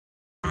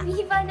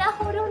Viva la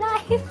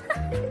HoloLive!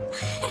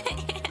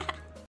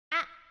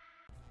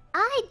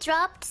 I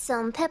dropped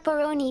some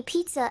pepperoni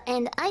pizza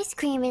and ice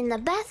cream in the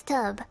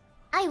bathtub.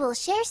 I will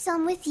share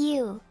some with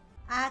you.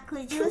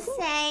 Could you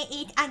say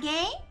it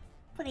again,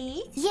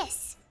 please?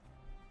 Yes.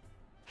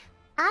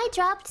 I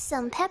dropped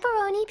some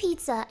pepperoni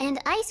pizza and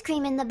ice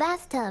cream in the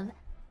bathtub.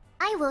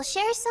 I will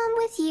share some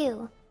with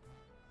you.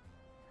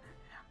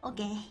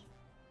 Okay.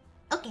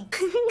 Okay.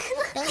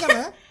 大丈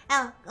夫？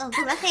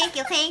 Gura, thank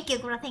you, thank you,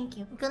 Gura, thank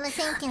you. Gura,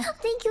 thank you.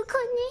 Thank you,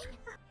 Kronii.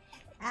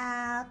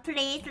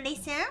 Please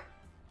listen.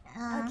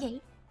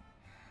 Okay.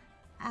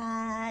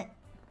 I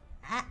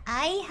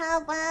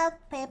have a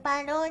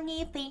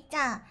pepperoni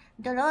pizza.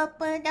 Drop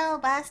the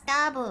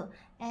bathtub.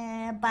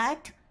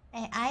 But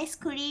ice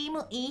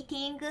cream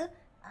eating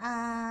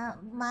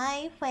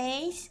my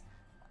face.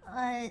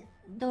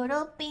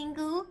 Dropping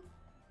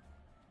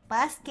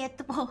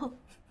basketball.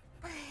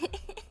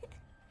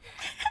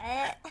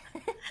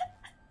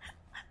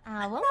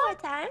 One more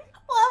time.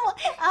 One more.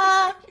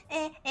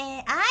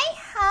 I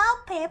have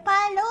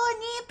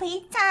pepperoni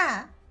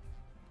pizza.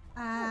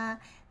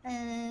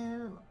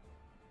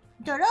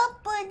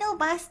 Drop the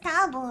bathtub.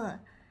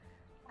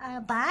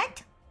 But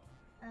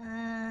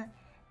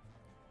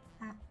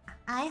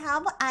I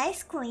have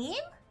ice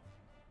cream.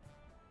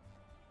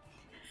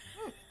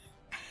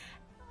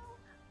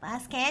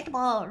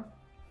 Basketball.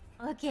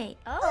 Okay.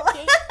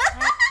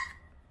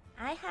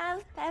 I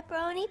have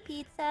pepperoni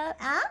pizza,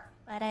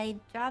 but I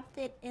dropped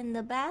it in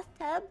the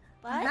bathtub.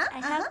 But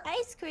I have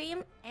ice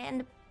cream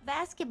and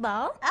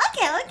basketball.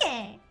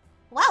 Okay.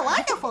 Wow,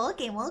 wonderful.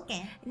 Okay.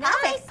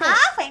 Nice.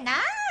 Perfect. Nice.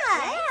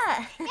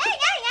 Yeah.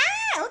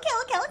 Yeah.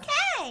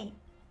 Okay.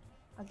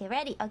 Okay,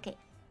 ready? Okay.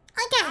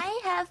 Okay. I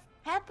have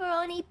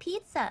pepperoni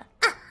pizza,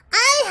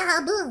 I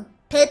have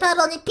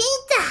pepperoni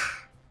pizza.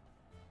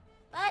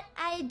 but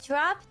I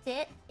dropped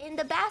it in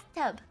the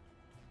bathtub.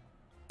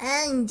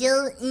 And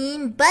you're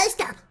in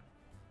bathtub.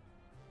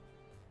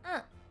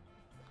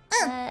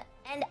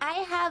 And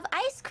I have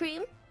ice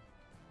cream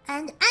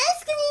And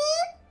ice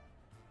cream.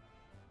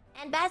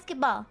 and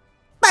basketball.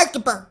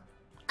 Basketball.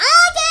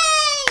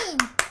 Okay.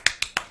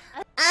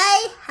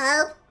 I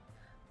have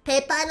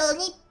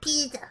pepperoni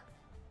pizza.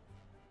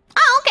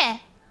 Oh,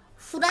 okay.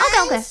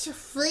 French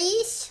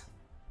fish.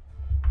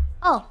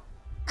 Oh.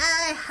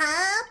 I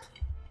have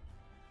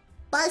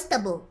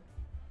vegetable.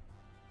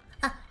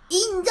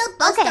 In the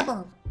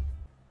vegetable.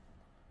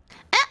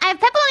 I have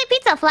pepperoni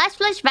pizza, flash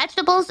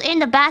vegetables in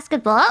the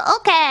basketball.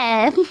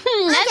 Okay.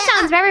 That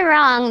sounds very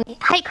wrong.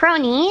 Hi,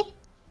 Kronii.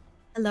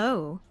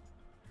 Hello.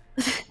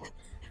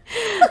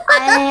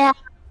 I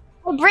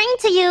will bring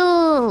to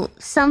you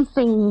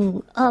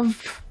something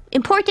of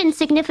important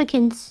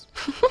significance.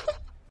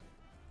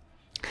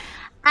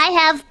 I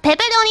have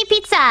pepperoni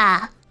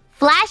pizza,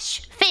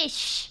 flash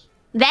fish,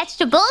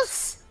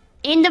 vegetables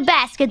in the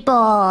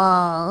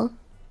basketball.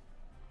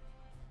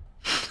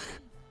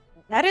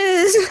 That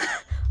is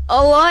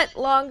a lot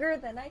longer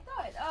than I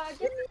thought.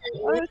 Give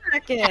me 1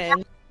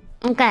 second.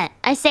 Okay,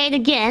 I say it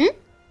again.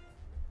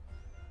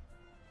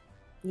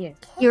 Yes.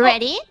 You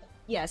ready?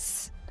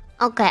 Yes.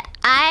 Okay,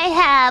 I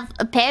have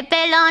a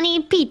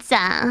pepperoni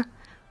pizza,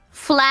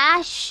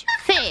 flash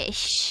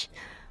fish,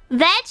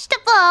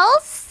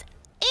 vegetables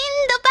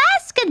in the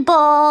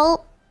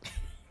basketball.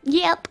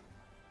 Yep.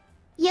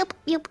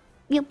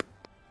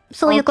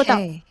 そういうこと。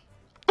 Okay.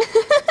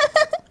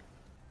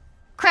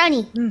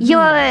 Kronii,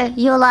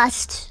 your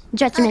last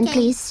judgment,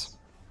 please.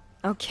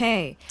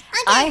 Okay.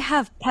 I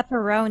have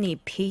pepperoni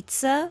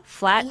pizza,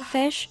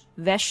 flatfish,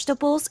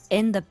 vegetables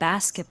in the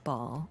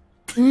basketball.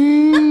 Fumu.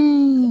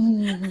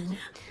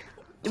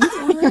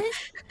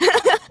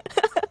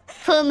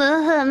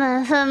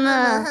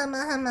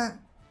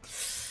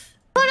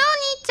 クロニ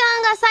ちゃ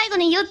んが最後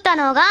に言った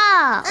のが、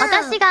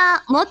私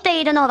が持っ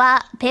ているの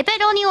はペペ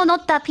ロニを乗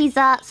ったピ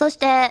ザ、そし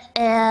て、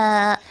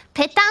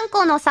ぺたん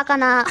この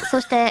魚、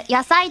そして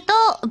野菜と、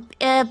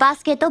バ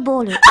スケット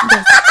ボールです。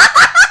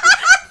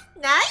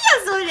なんや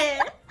それ。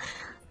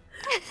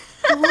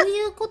どう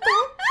いうこと？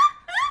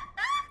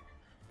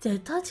絶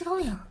対違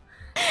うやん。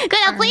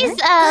Gura, please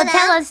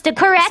tell us the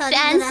correct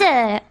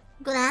answer.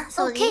 Gura,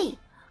 sorry. Okay.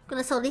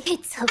 Gura, sorry.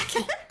 It's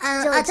okay.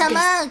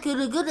 頭ぐ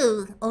るぐ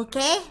る、OK?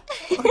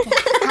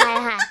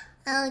 は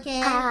い。 OK.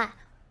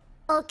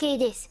 Okay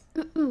です。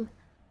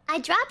I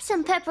dropped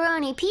some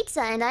pepperoni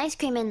pizza and ice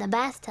cream in the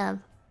bathtub.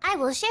 I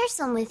will share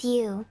some with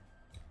you.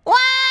 What?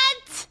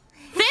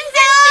 全然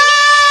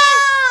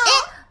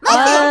待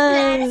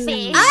って。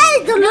違う。I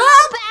drop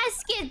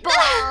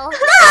basketball.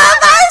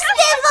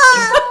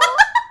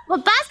 バ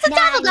ス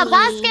タブが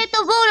バスケッ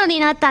トボールに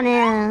なった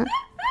ね。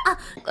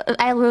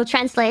I will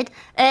translate.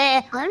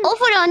 お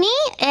風呂に、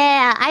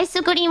アイ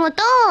スクリーム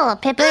と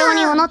ペペロ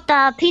ニを乗っ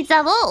たピ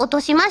ザを落と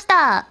しまし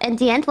た。And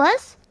the end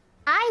was?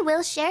 I will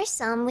share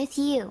some with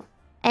you.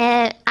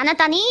 あな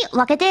たに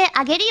分けて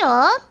あげるよ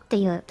って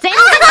いう。全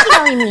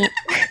然違う意味。い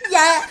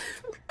や、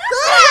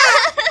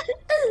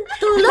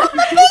ドロップピ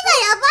ザや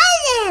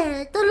ばい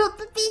ね。ドロッ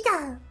プピ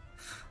ザ。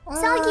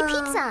Soggy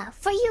pizza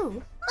for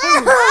you.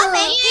 Thank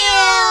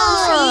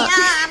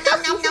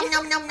you.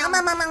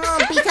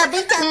 タピ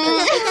タピタピ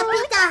タピ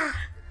タ。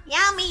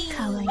Yummy.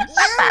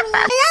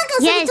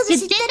 Yes, you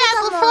did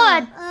that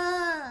before.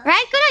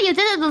 Right, Kura? You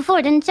did it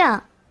before, didn't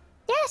you?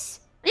 Yes.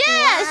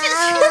 Yes.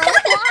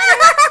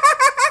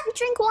 You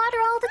drink water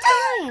all the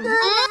time.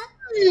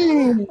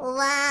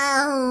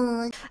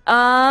 Wow.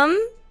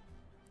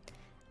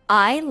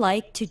 I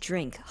like to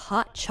drink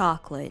hot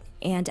chocolate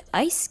and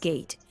ice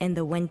skate in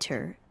the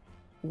winter.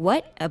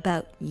 What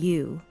about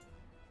you?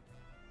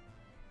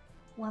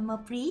 One more,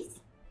 please.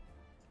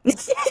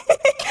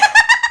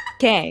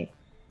 Okay.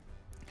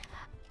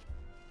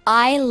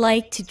 I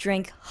like to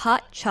drink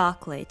hot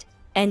chocolate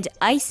and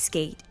ice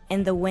skate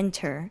in the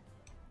winter.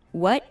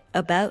 What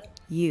about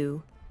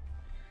you?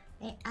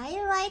 I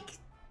like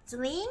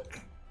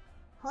drink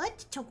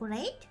hot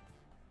chocolate.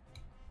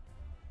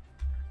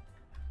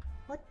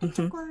 Hot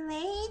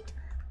chocolate.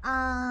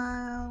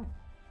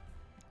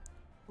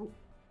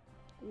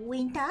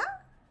 Winter.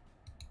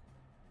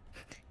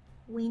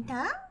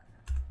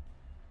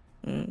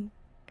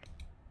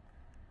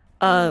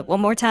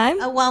 One more time?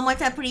 One more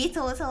time, please.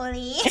 So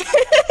sorry.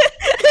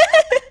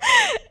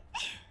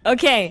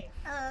 Okay.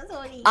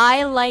 Sorry.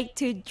 I like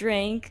to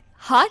drink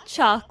hot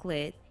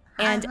chocolate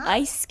and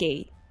ice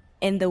skate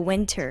in the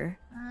winter.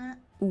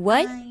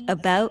 What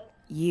about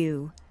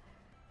you?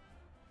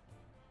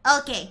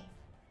 Okay.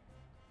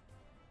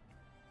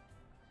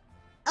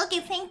 Okay,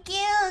 thank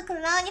you,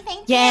 Kronii,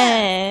 thank you.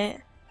 Yeah.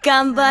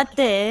 頑張っ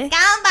て。頑張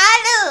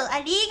る。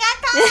ありが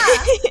と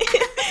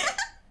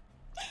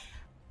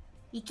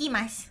う。いき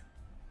ます。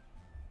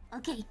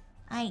Okay.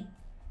 はい。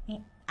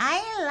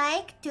I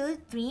like to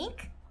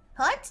drink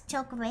hot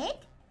chocolate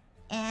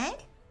and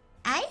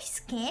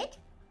ice skate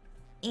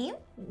in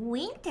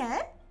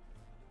winter.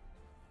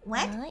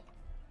 What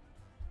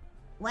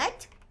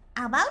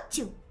about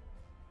you?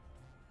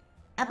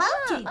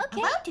 About you.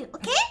 Okay. About you.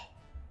 Okay?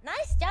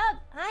 Nice job.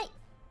 Hi.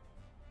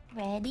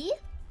 Ready?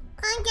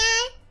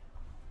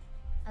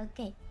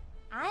 Okay.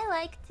 I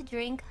like to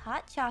drink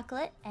hot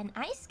chocolate and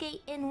ice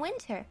skate in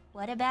winter.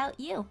 What about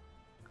you?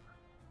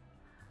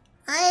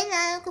 I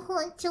like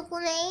hot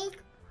chocolate,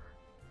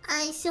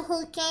 ice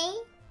hockey.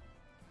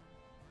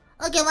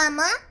 Okay, one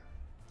more.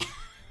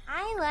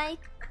 I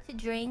like to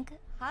drink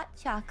hot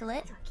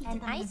chocolate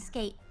and ice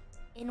skate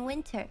in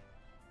winter.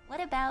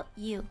 What about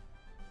you?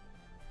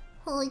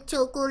 Hot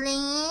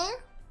chocolate.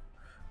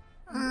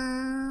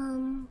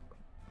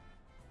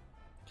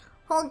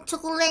 Hot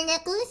chocolate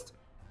next.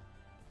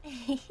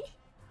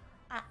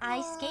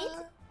 Ice skate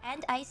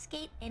and ice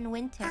skate in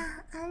winter.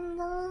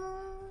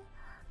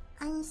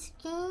 Ice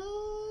skate.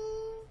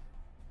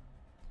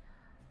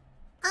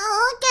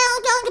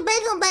 Okay.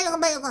 Better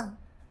go.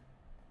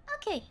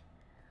 Okay.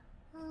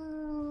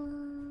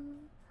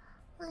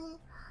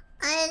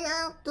 I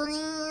like to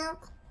drink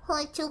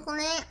hot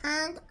chocolate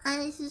and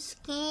ice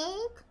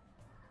skate.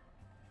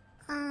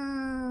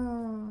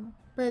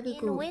 Very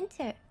good. In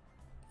winter.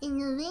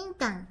 In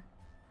winter.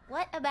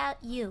 What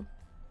about you?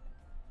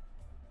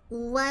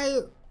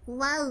 What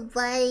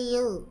about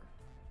you?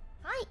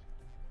 Hi.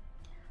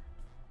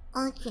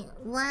 Okay,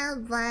 what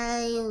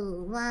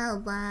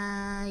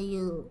about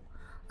you?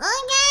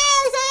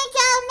 Okay, thank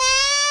you,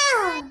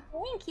 man.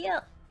 Thank you.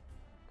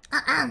 I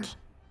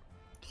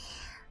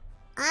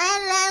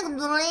like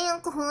to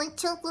drink hot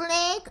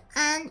chocolate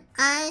and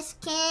ice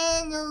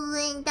skate in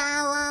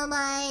winter. What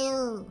about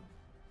you?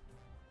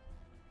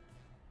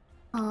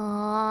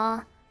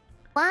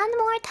 One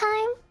more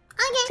time,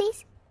 Okay.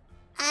 please.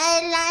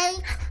 I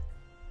like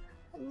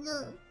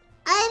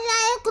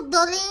to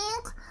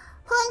drink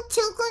hot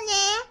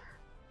chocolate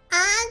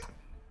and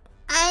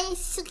ice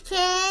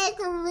skate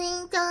in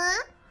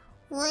winter.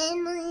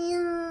 When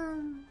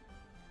you...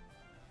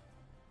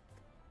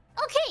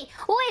 Okay,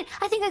 wait,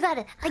 I think I got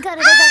it. I got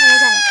it. Okay.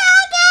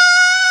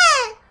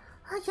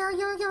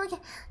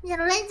 Then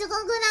let's go to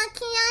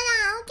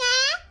Kiara,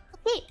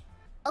 okay?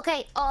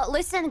 Okay,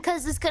 listen,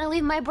 because it's gonna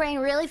leave my brain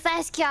really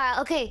fast, Kiara.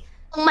 Okay.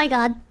 Oh my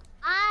god.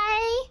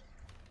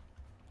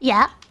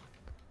 Yeah.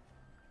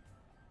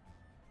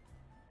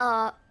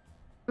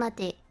 待っ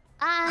て。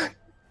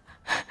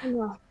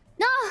No.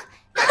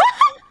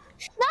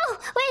 No,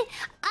 wait.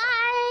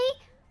 I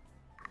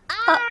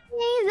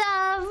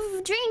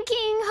love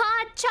drinking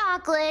hot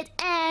chocolate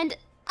and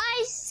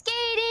ice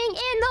skating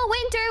in the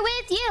winter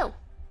with you.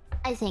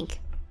 I think.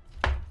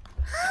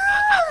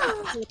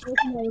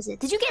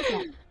 Did you get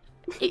that?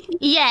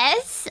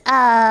 Yes.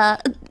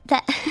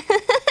 That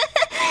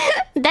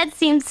that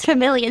seems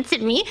familiar to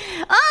me.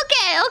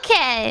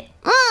 Okay.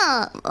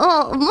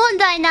 問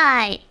題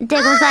ないで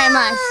ござい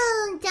ます。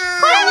これも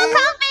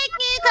完璧。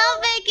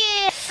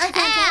I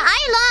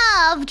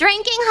love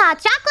drinking hot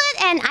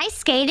chocolate and ice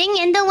skating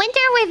in the winter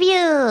with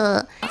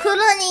you. 黒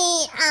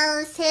に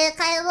正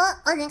解を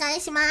お願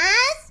いしま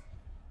す。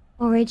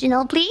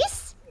Original,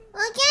 please.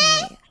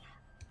 Okay.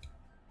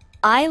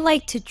 I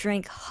like to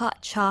drink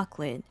hot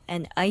chocolate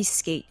and ice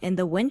skate in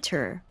the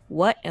winter.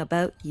 What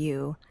about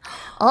you?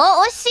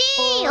 惜し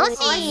い。本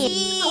当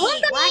に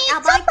ちょ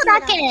っと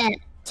だ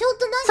け。そう。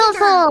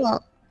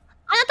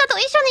あなたと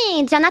一緒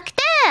にじゃなく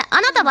て、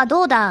あなたは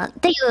どうだっ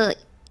ていう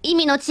意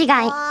味の違い。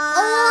まだ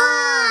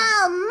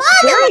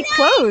Very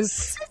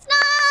close.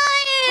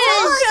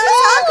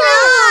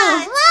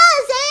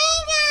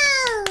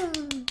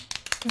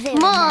も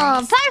う、パ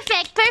ーフ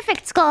ェク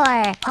トスコア。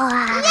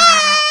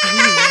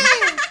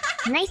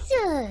ナイス。